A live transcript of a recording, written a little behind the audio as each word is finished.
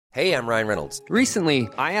Hey, I'm Ryan Reynolds. Recently,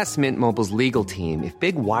 I asked Mint Mobile's legal team if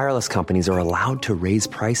big wireless companies are allowed to raise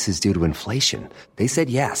prices due to inflation. They said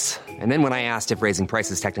yes. And then when I asked if raising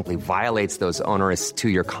prices technically violates those onerous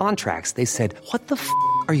two-year contracts, they said, "What the f***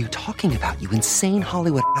 are you talking about, you insane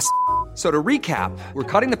Hollywood ass?" So to recap, we're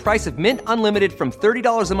cutting the price of Mint Unlimited from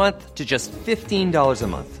 $30 a month to just $15 a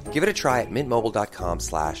month. Give it a try at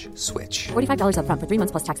mintmobile.com/switch. $45 up front for 3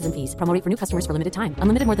 months plus taxes and fees. Promo rate for new customers for limited time.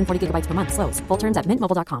 Unlimited more than 40 gigabytes per month. Slows full terms at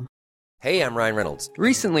mintmobile.com. Hey, I'm Ryan Reynolds.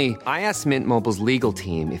 Recently, I asked Mint Mobile's legal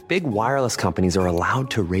team if big wireless companies are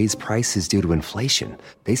allowed to raise prices due to inflation.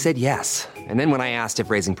 They said yes. And then when I asked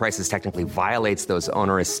if raising prices technically violates those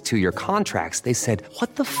onerous two-year contracts, they said,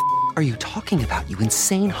 "What the f*** are you talking about, you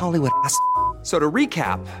insane Hollywood ass?" So to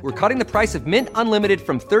recap, we're cutting the price of Mint Unlimited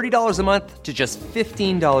from $30 a month to just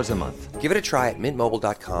 $15 a month. Give it a try at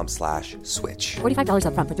mintmobile.com/switch. $45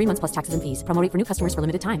 up front for 3 months plus taxes and fees. Promo rate for new customers for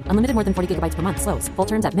limited time. Unlimited more than 40 gigabytes per month. Slows full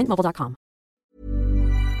terms at mintmobile.com.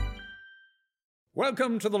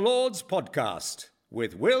 Welcome to the Lord's Podcast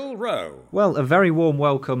with Will Rowe. Well, a very warm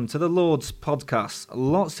welcome to the Lord's Podcast.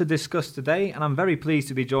 Lots to discuss today, and I'm very pleased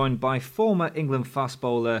to be joined by former England fast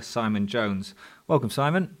bowler Simon Jones. Welcome,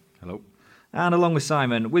 Simon. Hello. And along with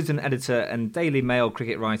Simon, Wisden editor and Daily Mail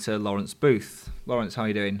cricket writer Lawrence Booth. Lawrence, how are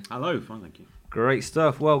you doing? Hello, fine, thank you. Great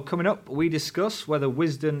stuff. Well, coming up, we discuss whether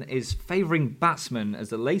Wisden is favouring batsmen as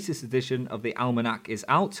the latest edition of the Almanac is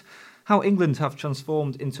out, how England have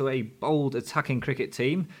transformed into a bold attacking cricket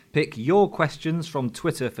team, pick your questions from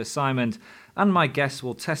Twitter for Simon, and my guests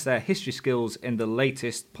will test their history skills in the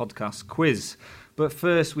latest podcast quiz. But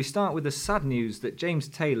first, we start with the sad news that James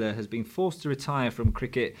Taylor has been forced to retire from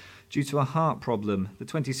cricket due to a heart problem. The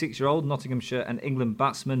 26-year-old Nottinghamshire and England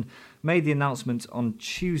batsman made the announcement on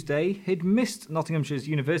Tuesday. He'd missed Nottinghamshire's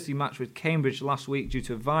university match with Cambridge last week due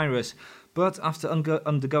to a virus, but after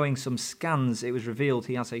undergoing some scans, it was revealed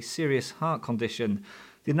he has a serious heart condition.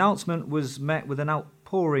 The announcement was met with an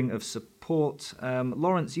outpouring of support.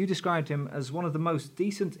 Lawrence, you described him as one of the most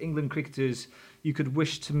decent England cricketers you could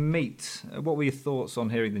wish to meet. What were your thoughts on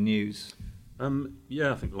hearing the news? I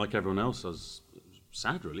think like everyone else, I was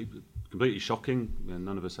sad, really, but completely shocking.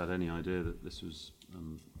 None of us had any idea that this was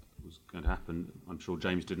going to happen. I'm sure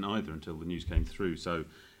James didn't either until the news came through. So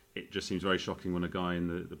it just seems very shocking when a guy in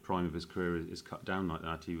the prime of his career is cut down like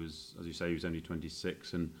that. He was, as you say, he was only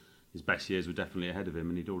 26, and his best years were definitely ahead of him,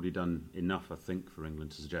 and he'd already done enough, I think, for England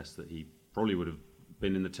to suggest that he probably would have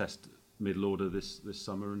been in the Test middle order this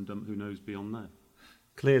summer, and who knows beyond that.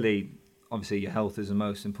 Clearly, obviously your health is the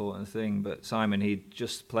most important thing, but Simon, he'd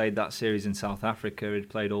just played that series in South Africa, he'd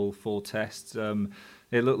played all 4 tests.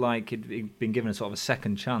 It looked like he'd been given a sort of a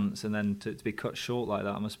second chance, and then to be cut short like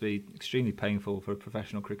that must be extremely painful for a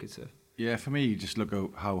professional cricketer. Yeah, for me, just look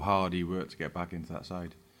at how hard he worked to get back into that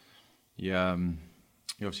side. He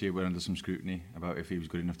obviously went under some scrutiny about if he was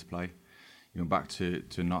good enough to play. He went back to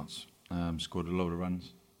Notts, scored a load of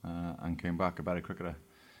runs, and came back a better cricketer.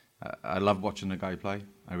 I loved watching the guy play.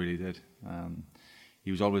 I really did.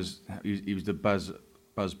 He was the buzz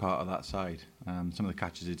part of that side. Some of the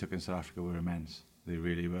catches he took in South Africa were immense. They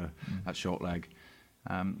really were at short leg.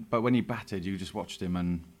 But when he batted, you just watched him,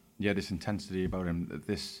 and he had this intensity about him,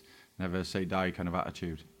 this never say die kind of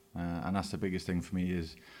attitude. And that's the biggest thing for me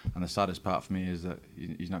and the saddest part for me is that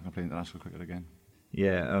he's not going to play international cricket again.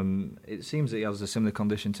 Yeah, it seems that he has a similar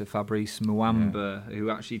condition to Fabrice Muamba, who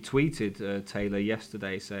actually tweeted Taylor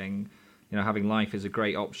yesterday saying, having life is a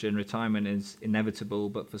great option, retirement is inevitable,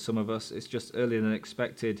 but for some of us, it's just earlier than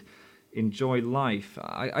expected. Enjoy life.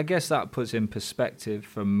 I guess that puts in perspective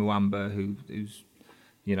from Muamba, who's,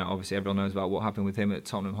 obviously everyone knows about what happened with him at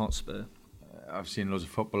Tottenham Hotspur. I've seen loads of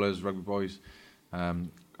footballers, rugby boys,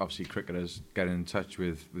 obviously cricketers getting in touch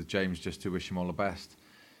with James just to wish him all the best.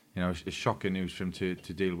 It's shocking news for him to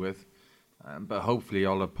deal with, but hopefully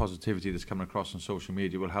all the positivity that's coming across on social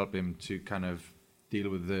media will help him to kind of deal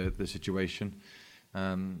with the situation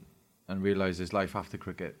and realise there's life after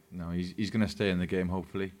cricket. He's going to stay in the game,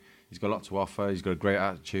 hopefully. He's got a lot to offer, he's got a great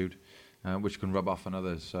attitude, which can rub off on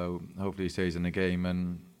others, so hopefully he stays in the game.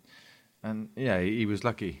 And he was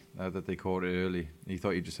lucky that they caught it early. He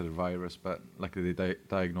thought he just had a virus, but luckily they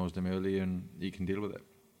diagnosed him early and he can deal with it.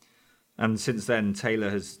 And since then, Taylor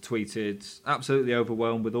has tweeted, "Absolutely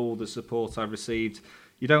overwhelmed with all the support I've received.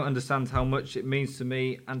 You don't understand how much it means to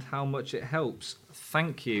me and how much it helps.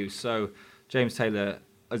 Thank you." So James Taylor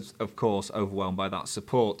is, of course, overwhelmed by that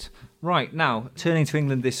support. Right, now, turning to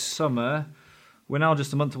England this summer, We're now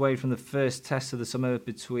just a month away from the first test of the summer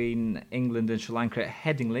between England and Sri Lanka at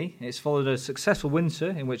Headingley. It's followed a successful winter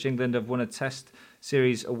in which England have won a test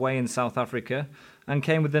series away in South Africa and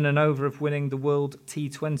came within an over of winning the World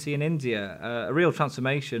T20 in India. A real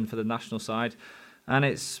transformation for the national side. And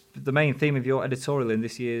it's the main theme of your editorial in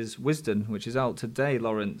this year's Wisden, which is out today,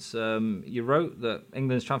 Lawrence. You wrote that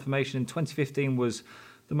England's transformation in 2015 was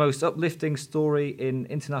the most uplifting story in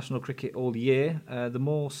international cricket all year, the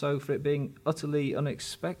more so for it being utterly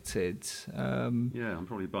unexpected. Yeah, I'm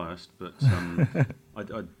probably biased, but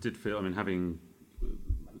I did feel, having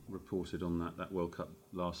reported on that World Cup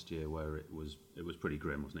last year where it was pretty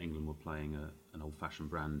grim, wasn't it? England were playing an old-fashioned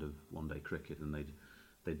brand of one-day cricket, and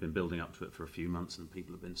they'd been building up to it for a few months, and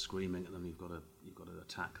people have been screaming at them, you've got to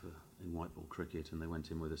attack in white ball cricket, and they went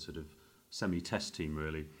in with a sort of semi-test team,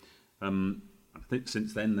 really. I think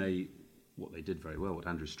since then what they did very well, what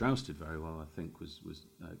Andrew Strauss did very well, I think, was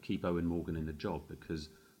keep Owen Morgan in the job, because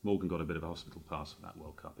Morgan got a bit of a hospital pass for that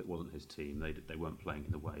World Cup. It wasn't his team. They weren't playing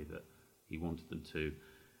in the way that he wanted them to.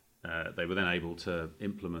 They were then able to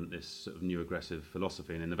implement this sort of new aggressive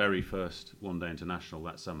philosophy, and in the very first one-day international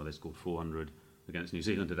that summer, they scored 400 against New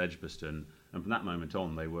Zealand at Edgbaston, and from that moment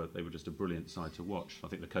on, they were just a brilliant side to watch. I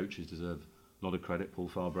think the coaches deserve a lot of credit. Paul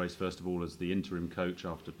Farbrace, first of all, as the interim coach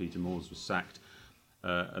after Peter Moores was sacked,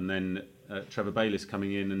 and then Trevor Bayliss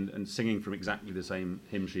coming in and singing from exactly the same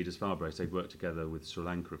hymn sheet as Farbrace. They'd worked together with Sri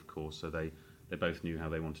Lanka, of course, so they both knew how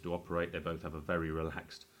they wanted to operate. They both have a very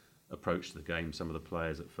relaxed approach to the game. Some of the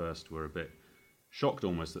players at first were a bit shocked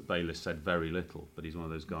almost that Bayliss said very little, but he's one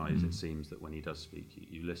of those guys, it seems, that when he does speak,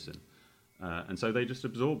 you listen. And so they just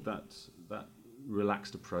absorbed that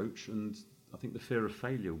relaxed approach, and I think the fear of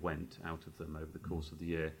failure went out of them over the course of the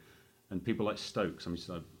year. And people like Stokes,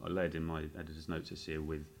 I led in my editor's notes this year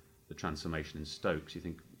with the transformation in Stokes. You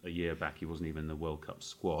think a year back he wasn't even in the World Cup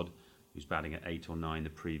squad. He was batting at 8 or 9 the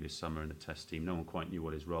previous summer in the Test team. No one quite knew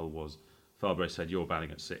what his role was. Farbrace said, you're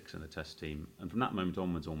batting at 6 in the Test team. And from that moment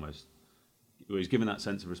onwards, almost, he was given that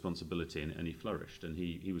sense of responsibility, and he flourished. And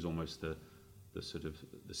he was almost the sort of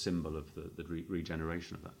the symbol of the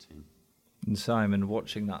regeneration of that team. And Simon,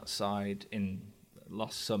 watching that side in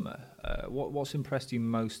last summer, what's impressed you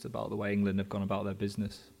most about the way England have gone about their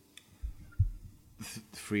business?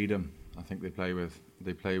 The freedom. I think they play with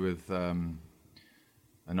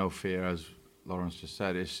no fear, as Lawrence just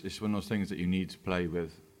said. It's one of those things that you need to play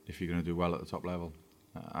with if you're going to do well at the top level.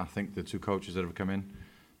 I think the two coaches that have come in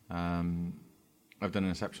have done an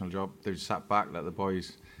exceptional job. They've sat back, let the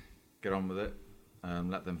boys get on with it,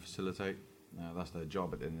 let them facilitate. That's their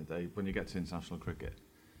job at the end of the day. When you get to international cricket,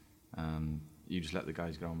 you just let the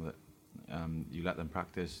guys get on with it. You let them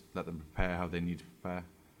practice, let them prepare how they need to prepare,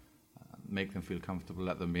 make them feel comfortable,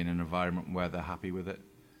 let them be in an environment where they're happy with it.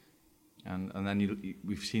 And then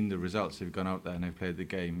we've seen the results. They've gone out there and they've played the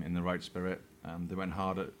game in the right spirit. They went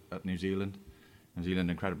hard at New Zealand. New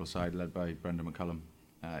Zealand, incredible side led by Brendan McCullum.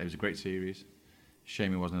 It was a great series.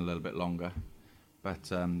 Shame it wasn't a little bit longer. But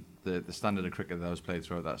the standard of cricket that was played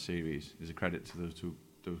throughout that series is a credit to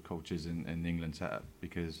those coaches in the England setup,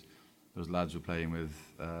 because those lads were playing with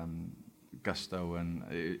gusto, and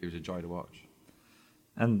it was a joy to watch.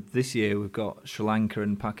 And this year we've got Sri Lanka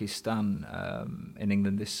and Pakistan in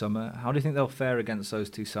England this summer. How do you think they'll fare against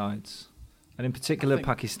those two sides? And in particular,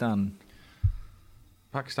 Pakistan.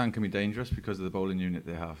 Pakistan can be dangerous because of the bowling unit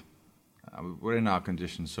they have. We're in our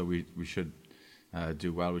conditions, so we should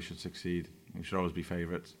do well. We should succeed. We should always be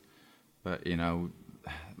favourites. But,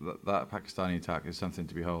 that Pakistani attack is something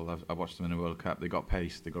to behold. I've watched them in the World Cup. They got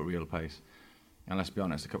pace. They got real pace. And let's be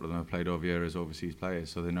honest, a couple of them have played over here as overseas players,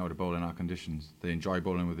 so they know how to bowl in our conditions. They enjoy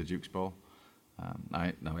bowling with the Duke's ball.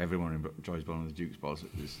 Everyone enjoys bowling with the Duke's ball.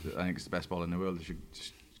 I think it's the best ball in the world. They should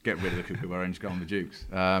just get rid of the Kookaburra and just go on the Dukes.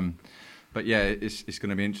 But yeah, it's going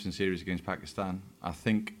to be an interesting series against Pakistan. I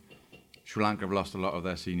think Sri Lanka have lost a lot of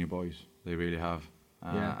their senior boys. They really have.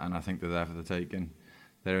 And I think they're there for the taking.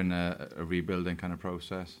 They're in a rebuilding kind of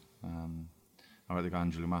process. I like the guy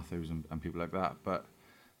Angelou Matthews and people like that. But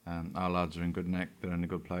our lads are in good nick. They're in a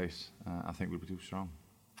good place. I think we'll be too strong.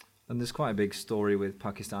 And there's quite a big story with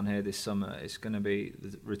Pakistan here this summer. It's going to be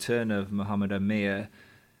the return of Mohammad Amir.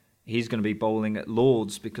 He's going to be bowling at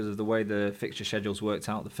Lords because of the way the fixture schedule's worked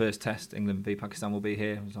out. The first test, England v Pakistan, will be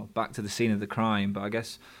here. So back to the scene of the crime. But I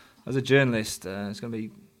guess as a journalist, it's going to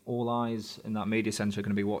be all eyes in that media centre are going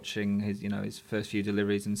to be watching his first few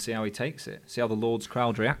deliveries and see how he takes it. See how the Lords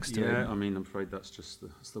crowd reacts to it. Yeah, I'm afraid that's just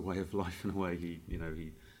the way of life in a way.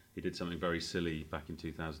 He did something very silly back in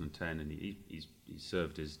 2010, and he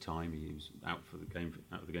served his time. He was out of the game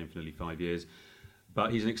for nearly 5 years.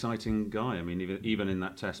 But he's an exciting guy. I mean, even in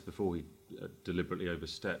that test before he deliberately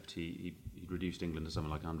overstepped, he reduced England to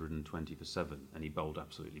something like 120 for 7, and he bowled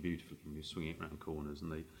absolutely beautifully. He was swinging it around corners,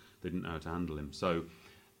 and they didn't know how to handle him. So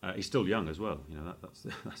he's still young as well. That's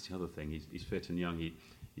the other thing. He's fit and young.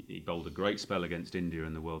 He bowled a great spell against India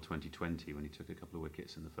in the World 2020 when he took a couple of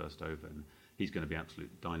wickets in the first over, and he's going to be absolute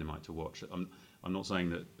dynamite to watch. I'm not saying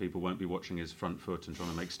that people won't be watching his front foot and trying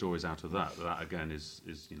to make stories out of that. That again is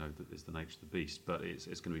the nature of the beast. But it's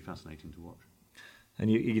going to be fascinating to watch. And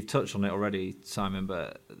you've touched on it already, Simon,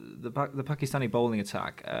 but the Pakistani bowling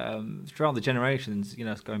attack, throughout the generations,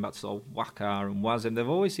 going back to sort of Waqar and Wasim, they've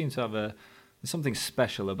always seemed to have something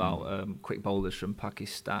special about quick bowlers from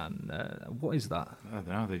Pakistan. What is that? I don't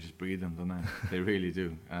know, they just breed them, don't they? They really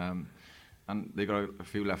do. And they've got a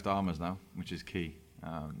few left armers now, which is key.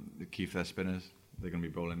 The key for their spinners, they're going to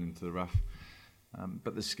be bowling into the rough.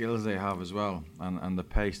 But the skills they have as well, and the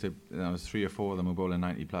pace, there's 3 or 4 of them are bowling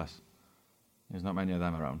 90 plus. There's not many of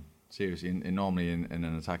them around. Seriously, normally in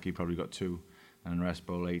an attack you've probably got 2, and the rest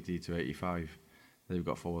bowl 80 to 85. They've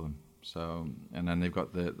got 4 of them. So, and then they've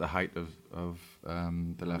got the height of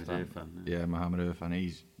the left hand. Yeah, Mohammad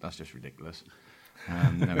Irfan. That's just ridiculous.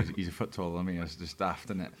 He's a foot taller than me. It's just daft,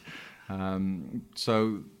 isn't it?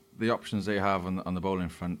 So the options they have on the bowling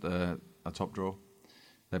front are top draw.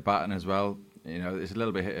 Their batting as well. It's a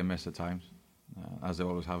little bit hit and miss at times, as they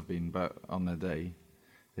always have been. But on their day,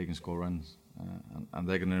 they can score runs. And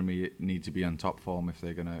they're going to need to be on top form if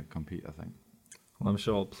they're going to compete, I think. Well, I'm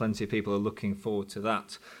sure plenty of people are looking forward to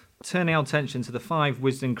that. Turning our attention to the 5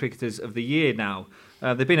 Wisden cricketers of the year now.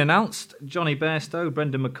 They've been announced: Johnny Bairstow,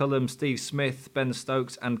 Brendan McCullum, Steve Smith, Ben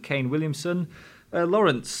Stokes and Kane Williamson.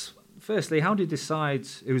 Lawrence, firstly, how do you decide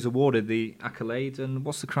who's awarded the accolade, and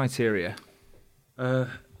what's the criteria? The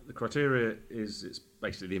criteria is it's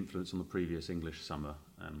basically the influence on the previous English summer,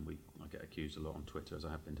 and I get accused a lot on Twitter, as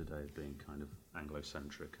I have been today, of being kind of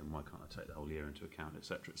Anglo-centric, and why can't I take the whole year into account,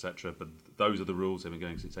 etc., etc. But those are the rules. They've been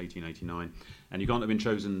going since 1889, and you can't have been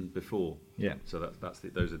chosen before. Yeah. So that's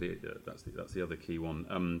the other key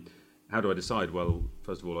one. How do I decide? Well,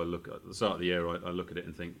 first of all, I look at the start of the year. I look at it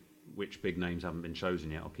and think which big names haven't been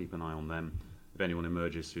chosen yet. I'll keep an eye on them. If anyone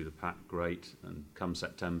emerges through the pack, great. And come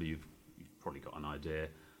September, you've probably got an idea.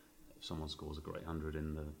 If someone scores a great 100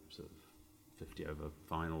 in the sort of 50 over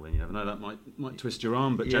final, then you never know, that might twist your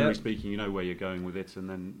arm, but generally speaking, you know where you're going with it, and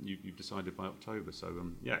then you've decided by October. So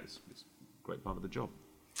it's a great part of the job.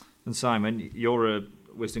 And Simon, you're a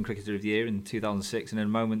Wisden Cricketer of the Year in 2006, and in a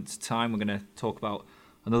moment's time we're going to talk about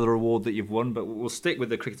another award that you've won, but we'll stick with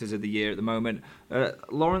the Cricketers of the Year at the moment.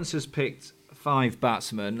 Lawrence has picked 5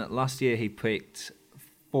 batsmen. Last year he picked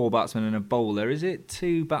 4 batsmen and a bowler. Is it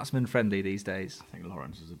too batsman friendly these days? I think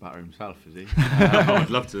Lawrence is a batter himself, is he? I'd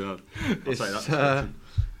love to. I'll say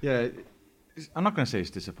that. I'm not going to say it's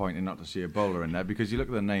disappointing not to see a bowler in there, because you look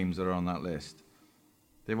at the names that are on that list.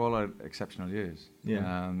 They've all had exceptional years.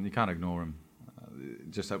 Yeah. You can't ignore them.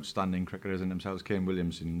 Just outstanding cricketers in themselves. Kane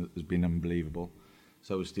Williamson has been unbelievable.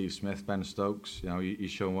 So has Steve Smith, Ben Stokes.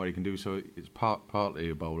 He's shown what he can do. So it's partly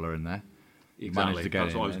a bowler in there. Exactly,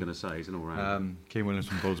 that's what I was going to say. He's an all-rounder. Kane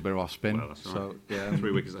Williamson bowls a bit of off-spin. Well, that's right. So,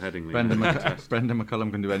 3 wickets at Headingley. Brendan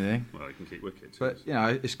McCullum can do anything. Well, he can keep wickets. But,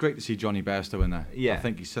 it's great to see Johnny Bairstow in there. Yeah. I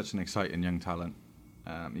think he's such an exciting young talent.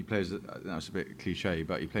 He plays, it's a bit cliche,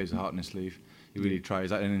 but he plays the heart in his sleeve. He really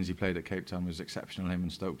tries. That innings he played at Cape Town was exceptional, him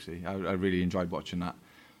and Stokesy. I really enjoyed watching that.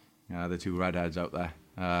 The 2 redheads out there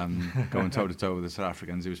going toe-to-toe with the South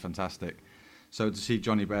Africans. It was fantastic. So to see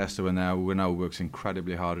Johnny Bairstow in there, who now works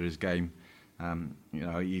incredibly hard at his game.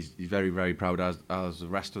 He's very, very proud, as the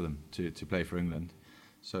rest of them, to play for England.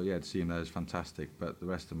 So to see him there is fantastic. But the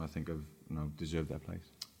rest of them, I think, have deserved their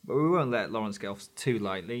place. But we won't let Lawrence get off too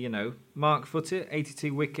lightly. Mark Footett,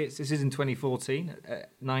 82 wickets. This is in 2014,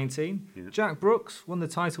 19. Yeah. Jack Brooks won the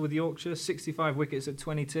title with Yorkshire, 65 wickets at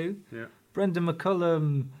 22. Yeah. Brendan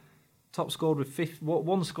McCullum top scored with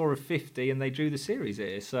one score of 50, and they drew the series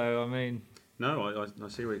here. So I mean. No, I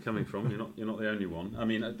see where you're coming from. You're not the only one. I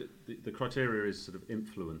mean, the criteria is sort of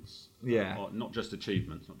influence. Yeah. Not just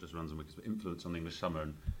achievements, not just runs and wickets, but influence on the English summer.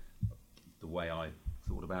 And the way I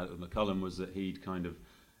thought about it with McCullum was that he'd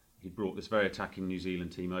brought this very attacking New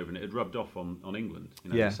Zealand team over, and it had rubbed off on England.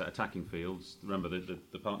 They set attacking fields. Remember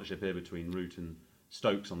the partnership here between Root and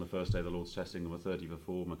Stokes on the first day of the Lord's Test. England were 30 for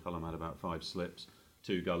 4. McCullum had about 5 slips,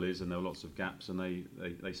 2 gullies, and there were lots of gaps, and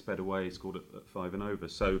they sped away, scored at 5 and over.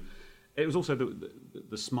 So. It was also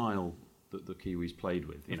the smile that the Kiwis played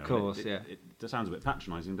with. Of course, It sounds a bit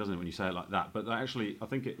patronising, doesn't it, when you say it like that? But actually, I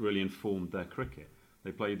think it really informed their cricket.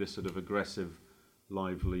 They played this sort of aggressive,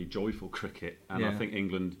 lively, joyful cricket, and I think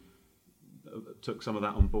England took some of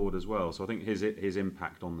that on board as well. So I think his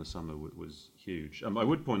impact on the summer was huge. I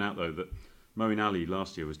would point out, though, that Moeen Ali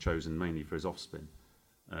last year was chosen mainly for his off-spin,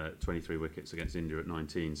 23 wickets against India at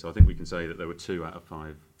 19. So I think we can say that there were 2 out of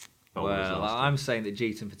 5 bowlers Well, last I'm saying that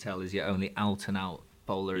Jeetan Patel is your only out-and-out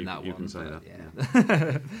bowler in that you one. can say but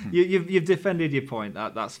that. Yeah. you've defended your point.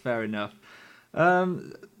 That's fair enough.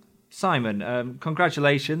 Simon,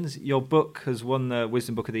 congratulations. Your book has won the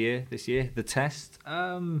Wisdom Book of the Year this year, The Test.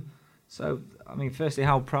 So, I mean, firstly,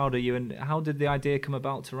 how proud are you, and how did the idea come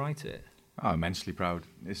about to write it? Oh, immensely proud.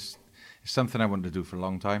 It's something I wanted to do for a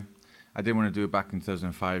long time. I didn't want to do it back in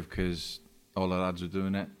 2005 because all the lads were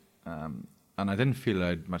doing it. And I didn't feel I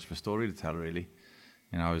had much of a story to tell, really.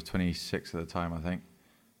 You know, I was 26 at the time, I think.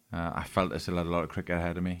 I felt I still had a lot of cricket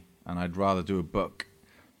ahead of me, and I'd rather do a book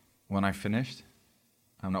when I finished.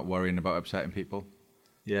 I'm not worrying about upsetting people.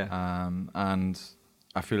 Yeah. And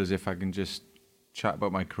I feel as if I can just chat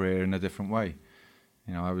about my career in a different way.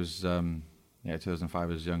 You know, I was, 2005 I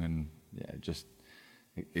was young and just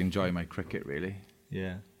enjoy my cricket, really.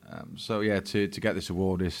 Yeah. To get this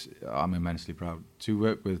award, I'm immensely proud. To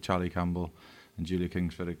work with Charlie Campbell and Julia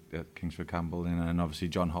Kingsford Campbell, and obviously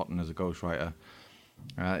John Houghton as a ghostwriter.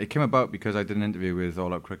 It came about because I did an interview with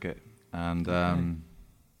All Out Cricket and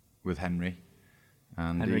with Henry.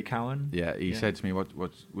 And Henry Cowan? Yeah, he said to me, what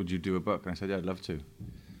would you do a book? And I said, yeah, I'd love to.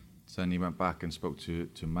 So then he went back and spoke to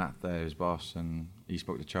Matt there, his boss, and he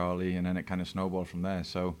spoke to Charlie, and then it kind of snowballed from there.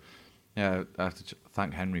 So, yeah, I have to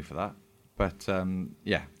thank Henry for that. But,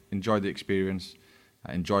 enjoyed the experience.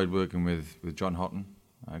 I enjoyed working with John Houghton,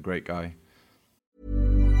 a great guy.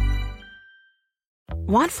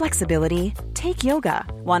 Want flexibility? Take yoga.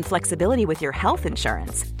 Want flexibility with your health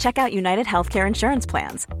insurance? Check out United Healthcare Insurance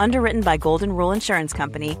Plans. Underwritten by Golden Rule Insurance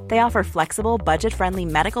Company, they offer flexible, budget-friendly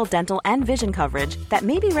medical, dental, and vision coverage that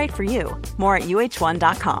may be right for you. More at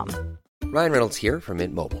uh1.com. Ryan Reynolds here from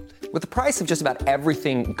Mint Mobile. With the price of just about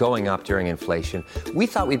everything going up during inflation, we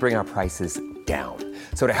thought we'd bring our prices down.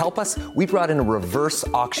 So to help us, we brought in a reverse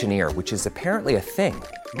auctioneer, which is apparently a thing.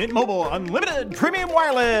 Mint Mobile Unlimited Premium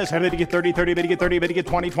Wireless. How to get 30, 30, bit to get 30, bit to get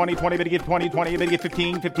 20, 20, 20, bit to get 20, 20, bit to get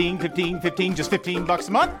 15, 15, 15, 15, just $15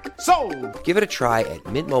 a month? Sold! Give it a try at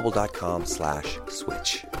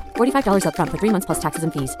mintmobile.com/switch. $45 up front for 3 months plus taxes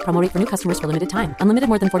and fees. Promo rate for new customers for limited time. Unlimited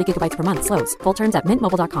more than 40 gigabytes per month. Slows full terms at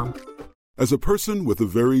mintmobile.com. As a person with a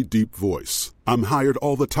very deep voice, I'm hired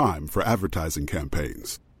all the time for advertising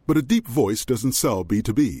campaigns. But a deep voice doesn't sell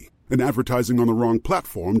B2B, and advertising on the wrong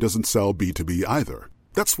platform doesn't sell B2B either.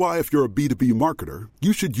 That's why if you're a B2B marketer,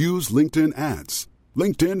 you should use LinkedIn ads.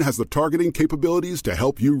 LinkedIn has the targeting capabilities to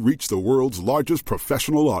help you reach the world's largest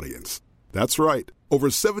professional audience. That's right, over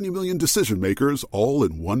 70 million decision makers all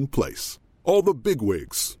in one place. All the big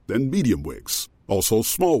wigs, then medium wigs, also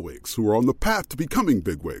small wigs who are on the path to becoming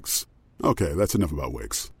big wigs. Okay, that's enough about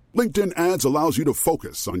wigs. LinkedIn ads allows you to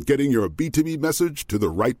focus on getting your B2B message to the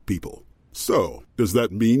right people. So, does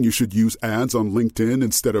that mean you should use ads on LinkedIn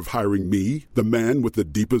instead of hiring me, the man with the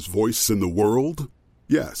deepest voice in the world?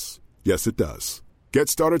 Yes. Yes, it does. Get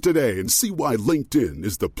started today and see why LinkedIn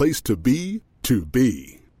is the place to be to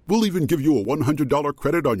be. We'll even give you a $100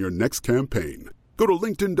 credit on your next campaign. Go to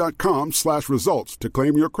linkedin.com/results to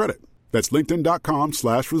claim your credit. That's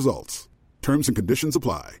linkedin.com/results. Terms and conditions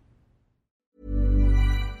apply.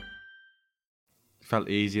 Felt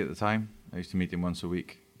easy at the time. I used to meet him once a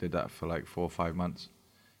week. Did that for like 4 or 5 months.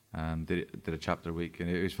 Did a chapter a week, and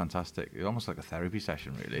it was fantastic. It was almost like a therapy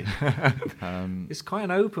session, really. It's quite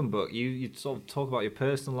an open book. You sort of talk about your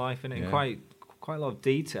personal life in it in quite a lot of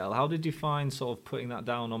detail. How did you find sort of putting that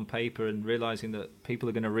down on paper and realising that people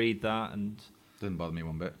are going to read that? And doesn't bother me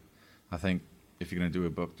one bit. I think if you're going to do a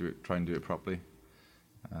book, try and do it properly.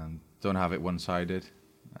 Don't have it one-sided,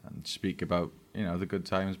 and speak about the good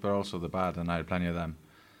times, but also the bad, and I had plenty of them.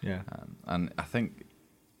 Yeah. And I think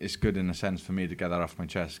it's good in a sense for me to get that off my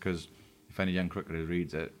chest, because if any young cricketer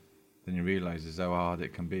reads it, then you realise how hard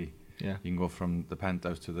it can be. Yeah. You can go from the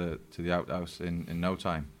penthouse to the outhouse in no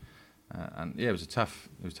time. It was a tough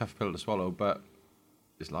pill to swallow, but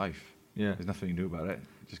it's life. Yeah. There's nothing you can do about it.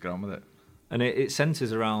 Just get on with it. And it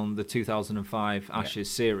centres around the 2005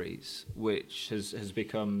 Ashes series, which has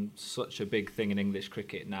become such a big thing in English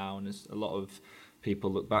cricket now, and a lot of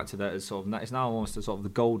people look back to that as sort of, it's now almost a sort of the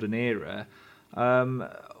golden era.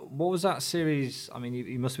 What was that series? I mean,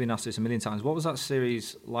 you must have been asked this a million times. What was that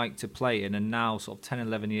series like to play in? And now, sort of 10,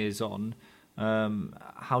 11 years on,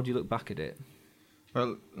 how do you look back at it?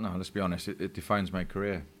 Well, no, let's be honest. It defines my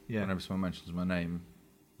career. Yeah. Whenever someone mentions my name,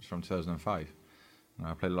 it's from 2005.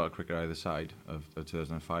 I played a lot of cricket either side of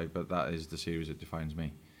 2005, but that is the series that defines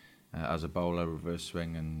me. As a bowler, reverse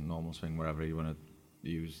swing and normal swing, wherever you want to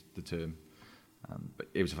use the term. But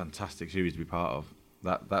it was a fantastic series to be part of.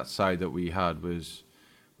 That side that we had was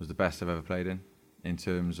was the best I've ever played in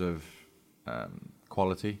terms of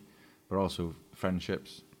quality, but also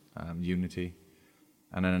friendships, unity,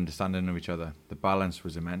 and an understanding of each other. The balance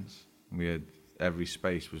was immense. We had every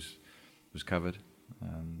space was covered.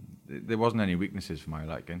 There wasn't any weaknesses for my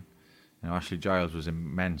liking. Ashley Giles was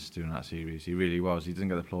immense during that series. He really was. He didn't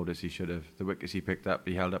get the plaudits he should have. The wickets he picked up,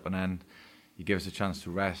 he held up an end. He gave us a chance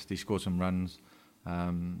to rest. He scored some runs.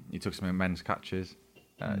 He took some immense catches.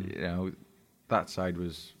 That side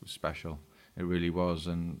was special. It really was.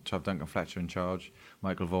 And to have Duncan Fletcher in charge,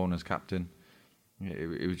 Michael Vaughan as captain,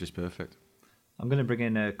 it was just perfect. I'm going to bring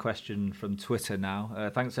in a question from Twitter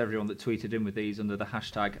now. Thanks to everyone that tweeted in with these under the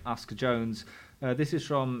hashtag AskJones. This is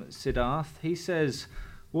from Siddharth. He says,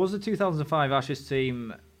 was the 2005 Ashes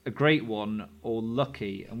team a great one or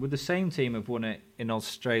lucky? And would the same team have won it in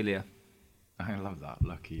Australia? I love that,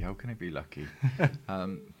 lucky. How can it be lucky?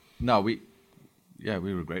 No, we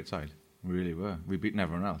were a great side. We really were. We beaten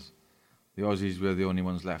everyone else. The Aussies were the only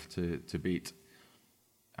ones left to beat.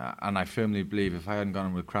 And I firmly believe if I hadn't gone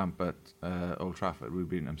in with cramp at Old Trafford, we'd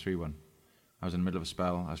beaten them 3-1. I was in the middle of a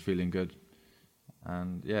spell. I was feeling good.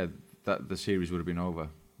 And the series would have been over.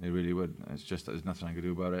 It really would. It's just there's nothing I could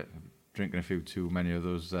do about it. Drinking a few too many of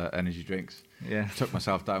those energy drinks. Yeah. Took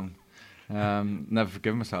myself down. Never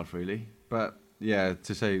forgiven myself, really. But,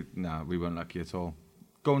 to say, no, we weren't lucky at all.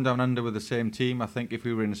 Going down under with the same team, I think if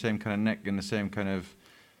we were in the same kind of nick, in the same kind of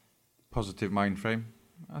positive mind frame,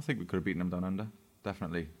 I think we could have beaten them down under.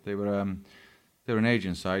 Definitely. They were an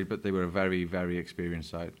aging side, but they were a very, very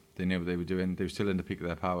experienced side. They knew what they were doing. They were still in the peak of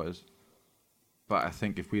their powers. But I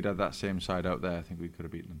think if we'd had that same side out there, I think we could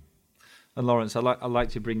have beaten them. And Lawrence, I'd like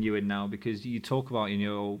to bring you in now because you talk about in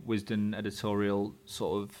your Wisden editorial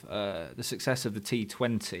sort of the success of the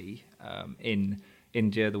T20 in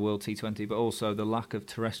India, the World T20, but also the lack of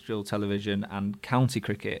terrestrial television and county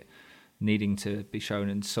cricket needing to be shown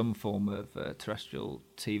in some form of terrestrial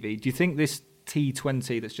TV. Do you think this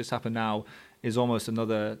T20 that's just happened now is almost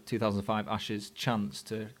another 2005 Ashes chance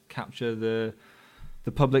to capture the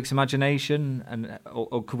public's imagination, and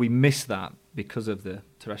or could we miss that because of the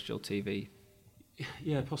terrestrial TV?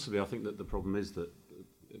 Yeah, possibly. I think that the problem is that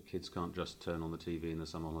kids can't just turn on the TV in the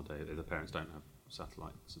summer holiday. The parents don't have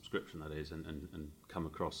satellite subscription, that is, and come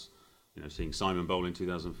across, seeing Simon bowl in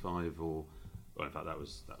 2005, or well, in fact that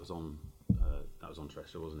was on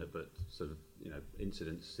terrestrial, wasn't it? But sort of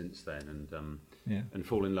incidents since then, and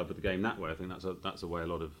fall in love with the game that way. I think that's a way a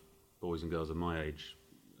lot of boys and girls of my age,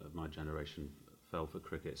 of my generation, fell for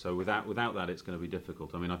cricket. So without that, it's going to be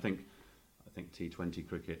difficult. I mean, I think T20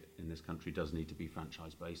 cricket in this country does need to be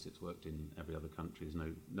franchise based. It's worked in every other country.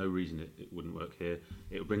 There's no reason it wouldn't work here.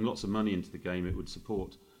 It would bring lots of money into the game. It would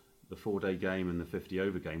support the 4-day game and the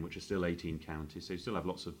 50-over game, which are still 18 counties. So you still have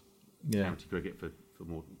lots of county cricket for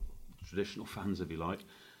more traditional fans, if you like.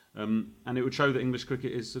 And it would show that English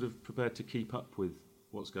cricket is sort of prepared to keep up with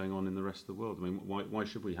what's going on in the rest of the world. I mean, why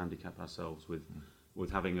should we handicap ourselves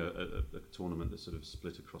with having a tournament that's sort of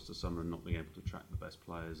split across the summer and not being able to attract the best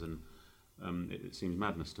players? And it seems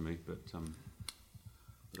madness to me, but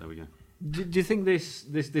there we go. Do you think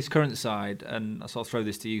this current side, and I'll throw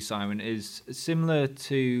this to you, Simon, is similar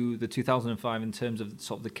to the 2005 in terms of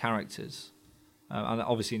sort of the characters? And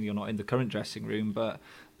obviously you're not in the current dressing room, but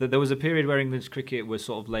there was a period where English cricket was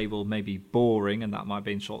sort of labelled maybe boring, and that might have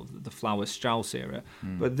been sort of the Flower-Strauss era.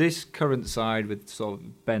 But this current side with sort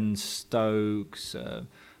of Ben Stokes,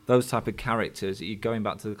 those type of characters, you're going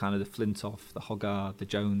back to the kind of the Flintoff, the Hogarth, the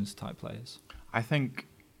Jones type players. I think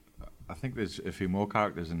there's a few more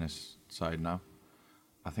characters in this side now.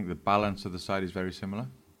 I think the balance of the side is very similar,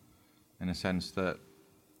 in a sense that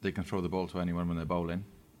they can throw the ball to anyone when they're bowling,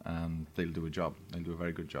 and they'll do a job. They'll do a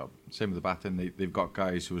very good job. Same with the batting. They've got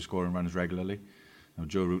guys who are scoring runs regularly.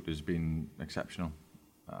 Joe Root has been exceptional.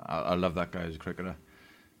 I love that guy as a cricketer,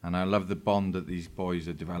 and I love the bond that these boys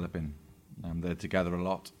are developing. They're together a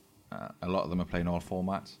lot. A lot of them are playing all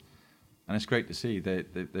formats, and it's great to see.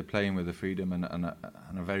 They're playing with the freedom and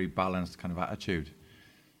a very balanced kind of attitude.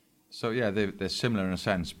 So yeah, they're similar in a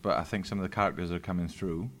sense, but I think some of the characters that are coming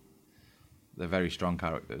through, they're very strong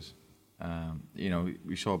characters.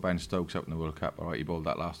 We saw Ben Stokes up in the World Cup. All right, he bowled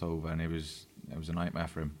that last over, and it was a nightmare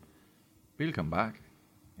for him. But he'll come back.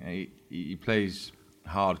 He plays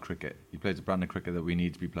hard cricket. He plays the brand of cricket that we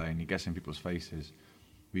need to be playing. He gets in people's faces.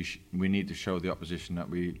 We need to show the opposition that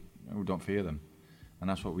we don't fear them, and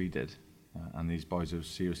that's what we did. And these boys are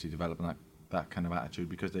seriously developing that kind of attitude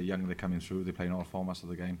because they're young. They're coming through. They're playing all formats of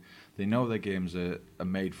the game. They know their games are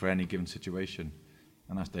made for any given situation.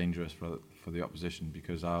 And that's dangerous for the opposition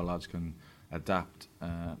because our lads can adapt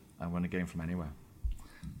and win a game from anywhere.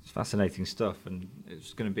 It's fascinating stuff, and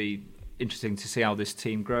it's going to be interesting to see how this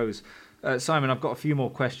team grows. Simon, I've got a few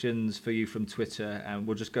more questions for you from Twitter, and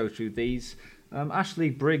we'll just go through these. Ashley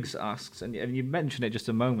Briggs asks, and you mentioned it just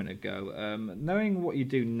a moment ago, knowing what you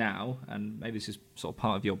do now, and maybe this is sort of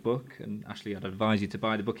part of your book, and Ashley, I'd advise you to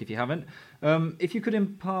buy the book if you haven't, if you could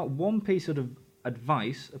impart one piece of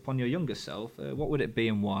advice upon your younger self, what would it be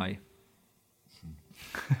and why?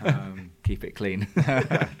 Keep it clean.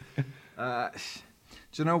 Do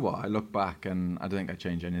you know what? I look back and I don't think I'd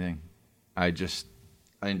change anything. I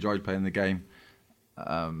enjoyed playing the game.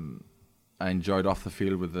 I enjoyed off the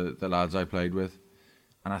field with the lads I played with.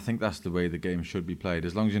 And I think that's the way the game should be played.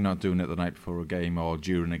 As long as you're not doing it the night before a game or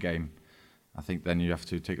during a game, I think then you have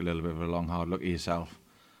to take a little bit of a long, hard look at yourself.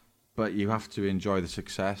 But you have to enjoy the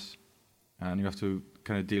success and you have to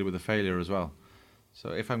kind of deal with the failure as well. So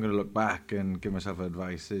if I'm going to look back and give myself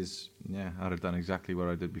advice I'd have done exactly what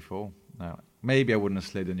I did before. Now, maybe I wouldn't have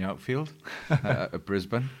slid in the outfield at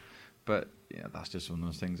Brisbane, but yeah, that's just one of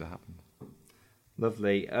those things that happened.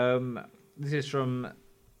 Lovely. This is from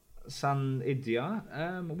San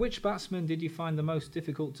Idia. Which batsman did you find the most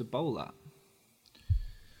difficult to bowl at?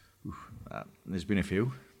 There's been a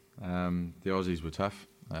few. The Aussies were tough.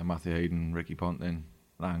 Matthew Hayden, Ricky Ponting,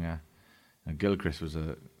 Langer, and Gilchrist was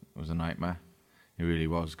a nightmare. It really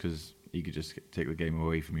was, because he could just take the game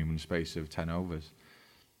away from you in the space of 10 overs.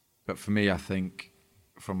 But for me, I think,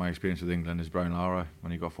 from my experience with England, is Brian Lara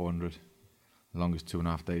when he got 400. The longest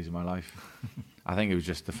 2.5 days of my life. I think it was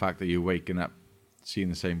just the fact that you're waking up seeing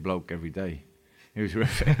the same bloke every day. It was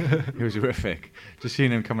horrific. It was horrific. Just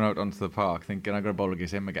seeing him coming out onto the park, thinking, I'm going to bowl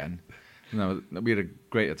against him again. No, we had a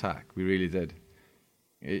great attack. We really did.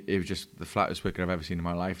 It was just the flattest wicket I've ever seen in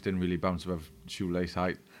my life. Didn't really bounce above shoelace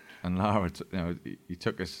height. And Lara, he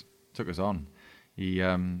took us on. He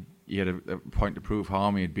had a point to prove.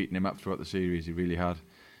 Harmy had beaten him up throughout the series. He really had.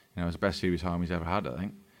 It was the best series Harmy's ever had, I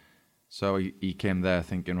think. So he came there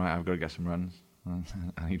thinking, right, I've got to get some runs.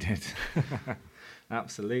 And he did.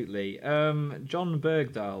 Absolutely. John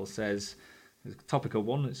Bergdahl says, topical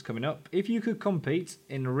one that's coming up, if you could compete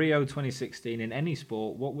in Rio 2016 in any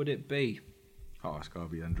sport, what would it be? Oh, it's got to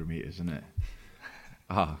be 100 metres, isn't it?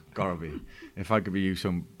 Got to be. If I could be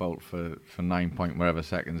Usain Bolt for 9 point whatever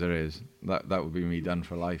seconds there is, that would be me done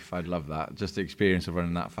for life. I'd love that. Just the experience of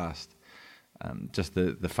running that fast. Just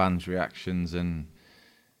the fans' reactions and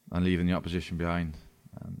leaving the opposition behind.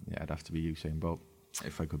 I'd have to be Usain Bolt,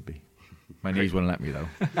 if I could be. My knees wouldn't let me, though.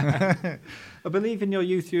 I believe in your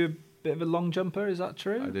youth you were a bit of a long jumper, is that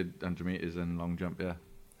true? I did 100 metres and long jump, yeah.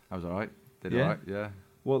 I was all right. Did yeah? all right, yeah.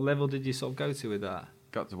 What level did you sort of go to with that?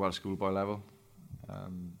 Got to Welsh schoolboy level.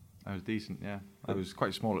 I was decent, yeah. I was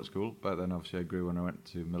quite small at school, but then obviously I grew when I went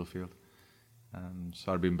to Millfield.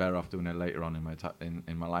 So I'd been better off doing it later on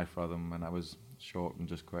in my life rather than when I was short and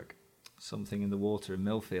just quick. Something in the water in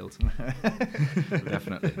Millfield.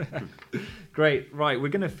 Definitely. Great. Right, we're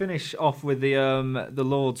going to finish off with the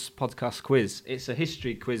Lord's podcast quiz. It's a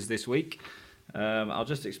history quiz this week. I'll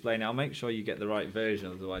just explain it. I'll make sure you get the right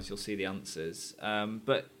version, otherwise you'll see the answers.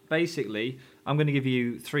 But basically, I'm going to give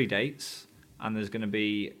you 3 dates, and there's going to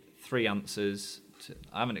be 3 answers.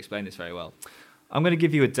 I haven't explained this very well. I'm going to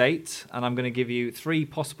give you a date, and I'm going to give you 3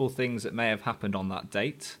 possible things that may have happened on that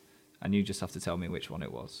date, and you just have to tell me which one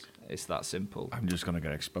it was. It's that simple. I'm just going to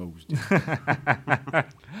get exposed.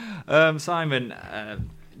 Simon,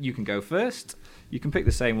 you can go first. You can pick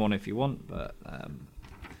the same one if you want, but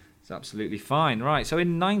it's absolutely fine. Right, so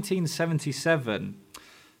in 1977,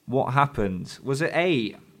 what happened? Was it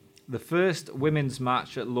A, the first women's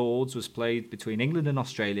match at Lord's was played between England and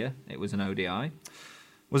Australia? It was an ODI.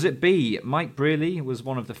 Was it B, Mike Brearley was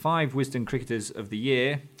one of the 5 Wisden Cricketers of the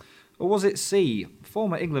Year? Or was it C,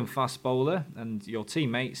 former England fast bowler and your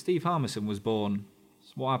teammate Steve Harmison was born?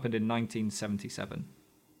 So what happened in 1977?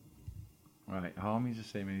 Right, Harmy's the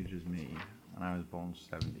same age as me, and I was born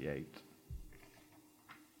 78.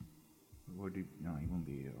 No, he won't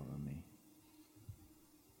be older than me.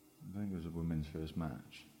 I think it was a women's first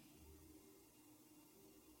match.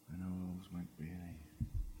 I know it was Mike Brearley.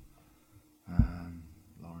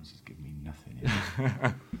 Lawrence has given me nothing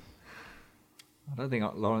yet. I don't think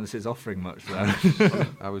Lawrence is offering much for that.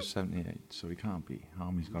 I was 78, so he can't be.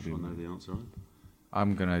 Harmy's got to be. I know the answer, right?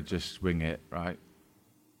 I'm going to just wing it, right?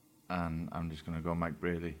 And I'm just going to go Mike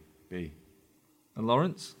Brearley, B. And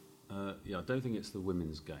Lawrence? Yeah, I don't think it's the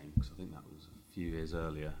women's game, because I think that was a few years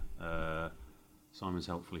earlier. Simon's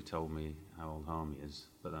helpfully told me how old Harmy is,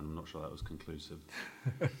 but then I'm not sure that was conclusive.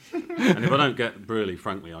 And if I don't get Brearley,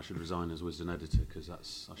 frankly, I should resign as Wisden editor, because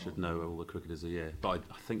I should know all the cricketers a year. But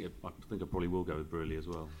I think I probably will go with Brearley as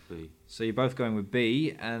well. B. So you're both going with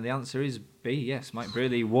B, and the answer is B. Yes, Mike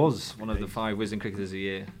Brearley was one of the 5 Wisden Cricketers a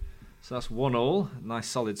year. So that's 1-1. Nice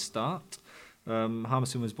solid start.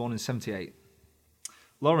 Harmison was born in 78.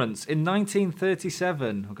 Lawrence, in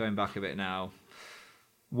 1937, we're going back a bit now,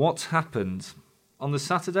 what happened? On the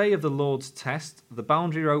Saturday of the Lord's Test, the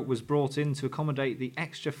boundary rope was brought in to accommodate the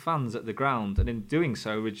extra fans at the ground, and in doing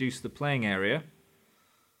so reduce the playing area.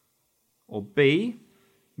 Or B,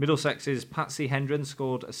 Middlesex's Patsy Hendren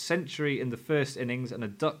scored a century in the first innings and a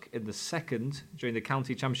duck in the second during the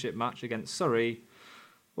county championship match against Surrey.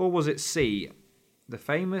 Or was it C, the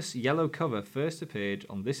famous yellow cover first appeared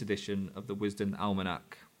on this edition of the Wisden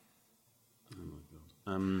Almanac?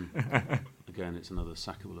 Oh my God. Again, it's another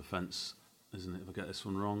sackable offence, isn't it, if I get this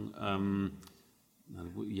one wrong?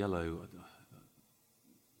 Yellow...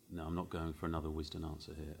 No, I'm not going for another Wisden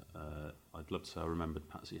answer here. I'd love to say I remembered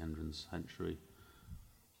Patsy Hendren's entry.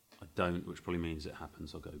 I don't, which probably means it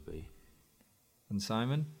happens. I'll go B. And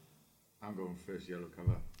Simon? I'm going first yellow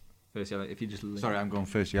cover. First yellow, if you just... Sorry, I'm going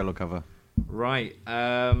first yellow cover. Right.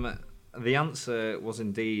 The answer was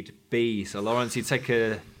indeed B. So, Lawrence, you take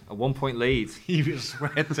a 1-point lead. He was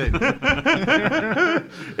sweating.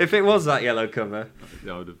 If it was that yellow cover...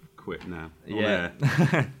 I would have quit now. Yeah.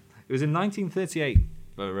 It was in 1938.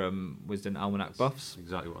 For Wisden Almanac buffs. That's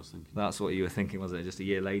exactly what I was thinking. That's what you were thinking, wasn't it? Just a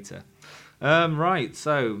year later. Right,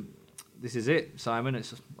 so this is it, Simon.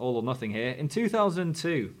 It's all or nothing here. In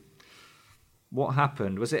 2002, what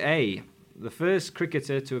happened? Was it A, the first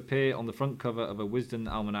cricketer to appear on the front cover of a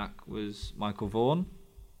Wisden Almanac was Michael Vaughan?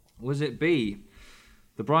 Was it B,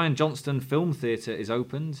 the Brian Johnston Film Theatre is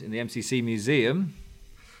opened in the MCC Museum?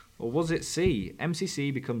 Or was it C,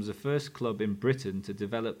 MCC becomes the first club in Britain to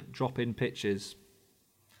develop drop-in pitches?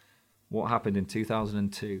 What happened in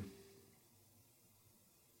 2002?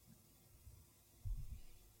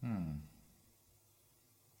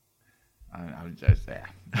 I'm just there.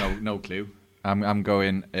 No clue. I'm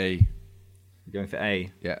going A. You're going for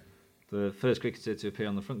A? Yeah. The first cricketer to appear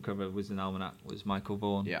on the front cover of Wisden Almanac was Michael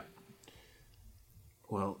Vaughan. Yeah.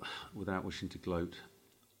 Well, without wishing to gloat,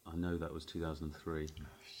 I know that was 2003.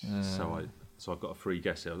 So I've got a free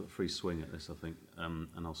guess here. I've got a free swing at this, I think. And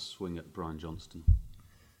I'll swing at Brian Johnston.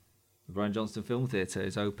 The Brian Johnston Film Theatre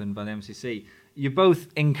is opened by the MCC. You're both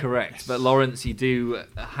incorrect, but Lawrence, you do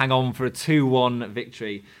hang on for a 2-1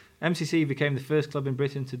 victory. MCC became the first club in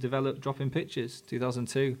Britain to develop drop-in pitches,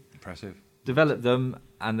 2002. Impressive. Developed them,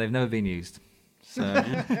 and they've never been used. So,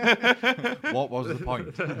 what was the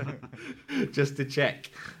point? Just to check.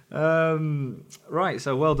 Right,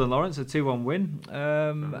 so well done, Lawrence, a 2-1 win.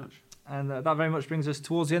 And that very much brings us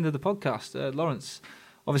towards the end of the podcast. Lawrence,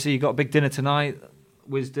 obviously you've got a big dinner tonight,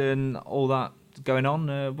 Wisden, all that going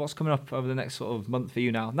on. What's coming up over the next sort of month for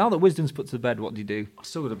you now? Now that Wisden's put to bed, what do you do? I've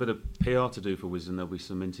still got a bit of PR to do for Wisden. There'll be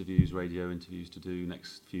some interviews, radio interviews to do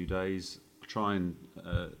next few days. Try and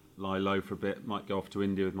lie low for a bit. Might go off to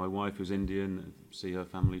India with my wife, who's Indian, see her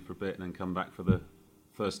family for a bit, and then come back for the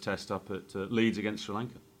first test up at Leeds against Sri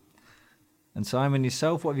Lanka. And Simon,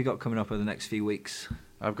 yourself, what have you got coming up over the next few weeks?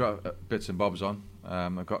 I've got bits and bobs on.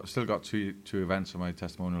 I've still got two events on my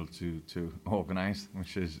testimonial to organise,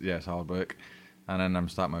 which is it's hard work, and then I'm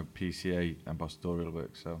starting my PCA ambassadorial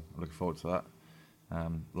work. So I'm looking forward to that.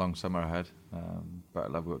 Long summer ahead, but I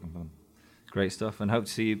love working for them. Great stuff, and hope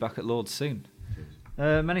to see you back at Lord's soon.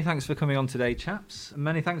 Many thanks for coming on today, chaps.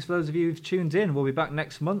 Many thanks for those of you who've tuned in. We'll be back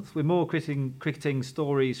next month with more cricketing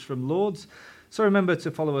stories from Lords. So remember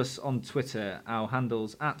to follow us on Twitter. Our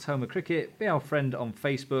handle's @HomerCricket. Be our friend on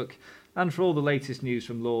Facebook. And for all the latest news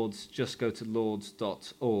from Lords, just go to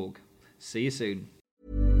lords.org. See you soon.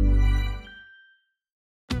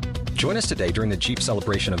 Join us today during the Jeep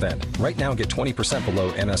Celebration event. Right now, get 20%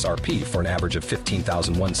 below MSRP for an average of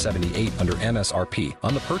 $15,178 under MSRP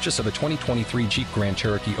on the purchase of a 2023 Jeep Grand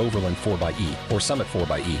Cherokee Overland 4xe or Summit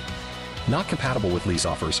 4xe. Not compatible with lease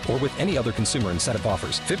offers or with any other consumer incentive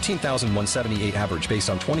offers. $15,178 average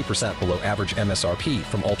based on 20% below average MSRP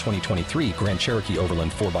from all 2023 Grand Cherokee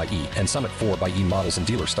Overland 4xe and Summit 4xe models in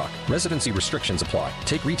dealer stock. Residency restrictions apply.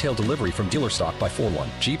 Take retail delivery from dealer stock by 4/1.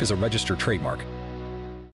 Jeep is a registered trademark.